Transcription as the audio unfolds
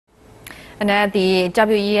And at the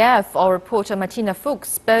WEF, our reporter Martina Fuchs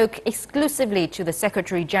spoke exclusively to the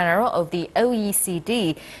Secretary General of the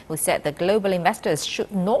OECD, who said that global investors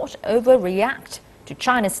should not overreact to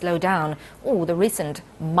China's slowdown or the recent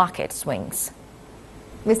market swings.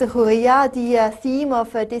 Mr. Correa, the theme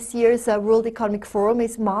of this year's World Economic Forum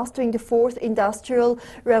is Mastering the Fourth Industrial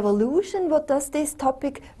Revolution. What does this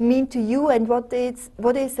topic mean to you, and what is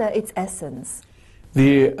its essence?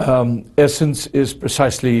 The essence is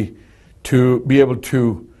precisely to be able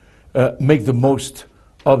to make the most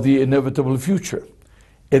of the inevitable future.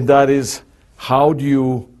 And that is, how do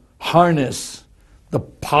you harness the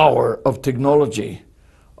power of technology,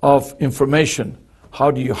 of information?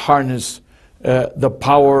 How do you harness the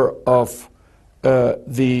power of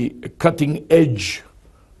the cutting edge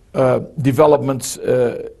developments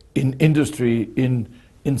in industry,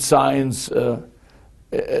 in science,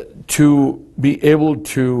 to be able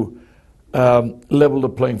to level the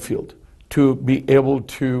playing field, to be able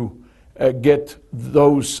to get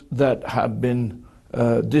those that have been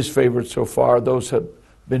disfavored so far, those that have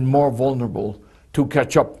been more vulnerable, to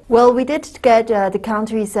catch up. Well, we did get the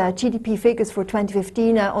country's GDP figures for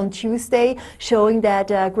 2015 on Tuesday, showing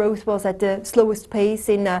that growth was at the slowest pace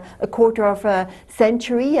in a quarter of a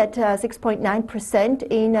century, at 6.9%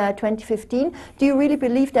 in 2015. Do you really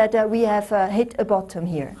believe that we have hit a bottom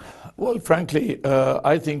here? Well, frankly,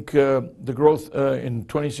 I think the growth in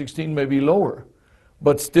 2016 may be lower,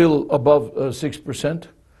 but still above 6%.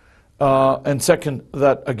 And second,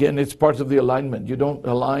 that again, it's part of the alignment. You don't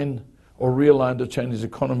align or realign the Chinese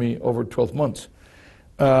economy over 12 months.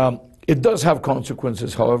 It does have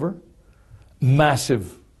consequences, however.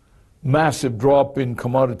 Massive drop in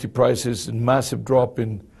commodity prices and massive drop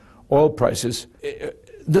in oil prices.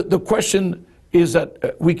 The question is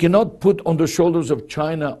that we cannot put on the shoulders of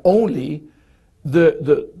China only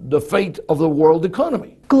the fate of the world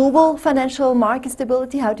economy. Global financial market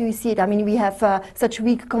stability, how do you see it? I mean, we have such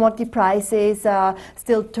weak commodity prices,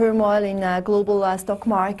 still turmoil in global stock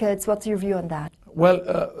markets. What's your view on that?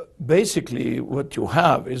 Well, basically what you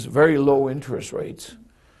have is very low interest rates.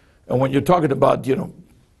 And when you're talking about,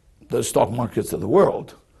 the stock markets of the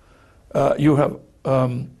world, you have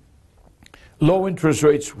low interest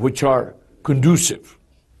rates which are conducive,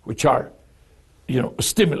 which are, a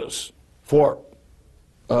stimulus for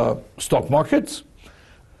stock markets.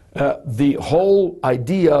 The whole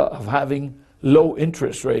idea of having low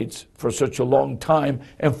interest rates for such a long time,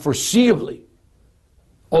 and foreseeably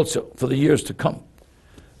also for the years to come,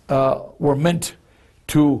 were meant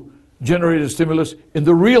to generate a stimulus in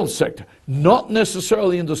the real sector, not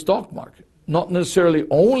necessarily in the stock market, not necessarily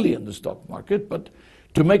only in the stock market, but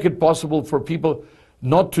to make it possible for people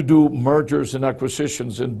not to do mergers and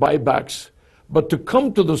acquisitions and buybacks, but to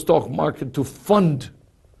come to the stock market to fund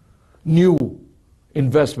new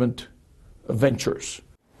investment ventures.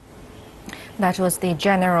 That was the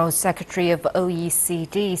General Secretary of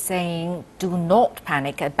OECD saying, do not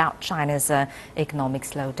panic about China's economic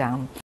slowdown.